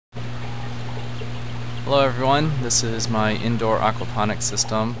Hello everyone, this is my indoor aquaponics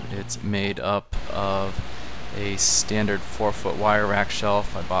system. It's made up of a standard 4-foot wire rack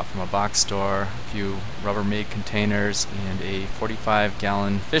shelf I bought from a box store, a few Rubbermaid containers, and a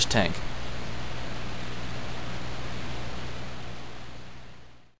 45-gallon fish tank.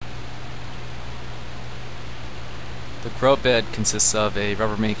 The grow bed consists of a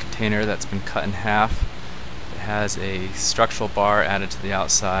Rubbermaid container that's been cut in half. It has a structural bar added to the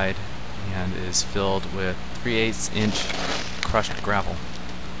outside and is filled with 3/8 inch crushed gravel.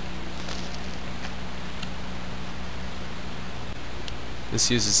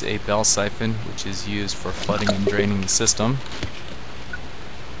 This uses a Pail Siphon, which is used for flooding and draining the system.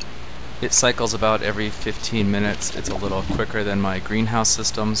 It cycles about every 15 minutes. It's a little quicker than my greenhouse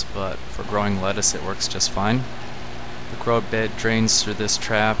systems, but for growing lettuce it works just fine. The grow bed drains through this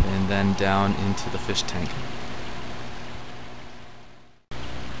trap and then down into the fish tank.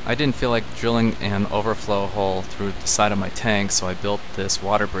 I didn't feel like drilling an overflow hole through the side of my tank, so I built this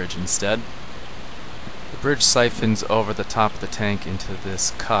water bridge instead. The bridge siphons over the top of the tank into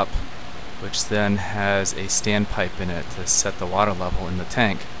this cup, which then has a standpipe in it to set the water level in the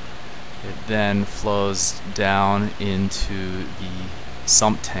tank. It then flows down into the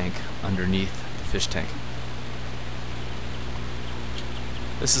sump tank underneath the fish tank.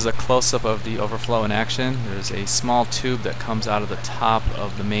 This is a close-up of the overflow in action. There's a small tube that comes out of the top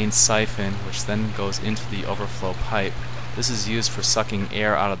of the main siphon, which then goes into the overflow pipe. This is used for sucking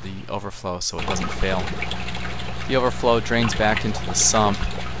air out of the overflow so it doesn't fail. The overflow drains back into the sump.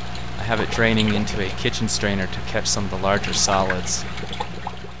 I have it draining into a kitchen strainer to catch some of the larger solids.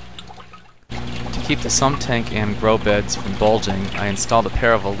 To keep the sump tank and grow beds from bulging, I installed a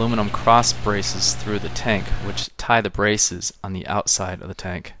pair of aluminum cross braces through the tank, which tie the braces on the outside of the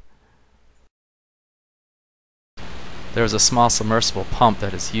tank. There is a small submersible pump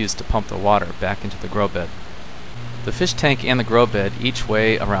that is used to pump the water back into the grow bed. The fish tank and the grow bed each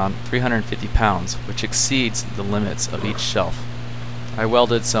weigh around 350 pounds, which exceeds the limits of each shelf. I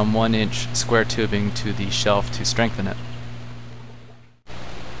welded some 1-inch square tubing to the shelf to strengthen it.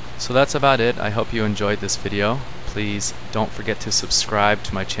 So that's about it. I hope you enjoyed this video. Please don't forget to subscribe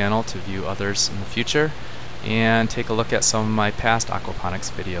to my channel to view others in the future, and take a look at some of my past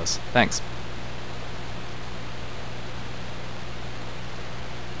aquaponics videos. Thanks.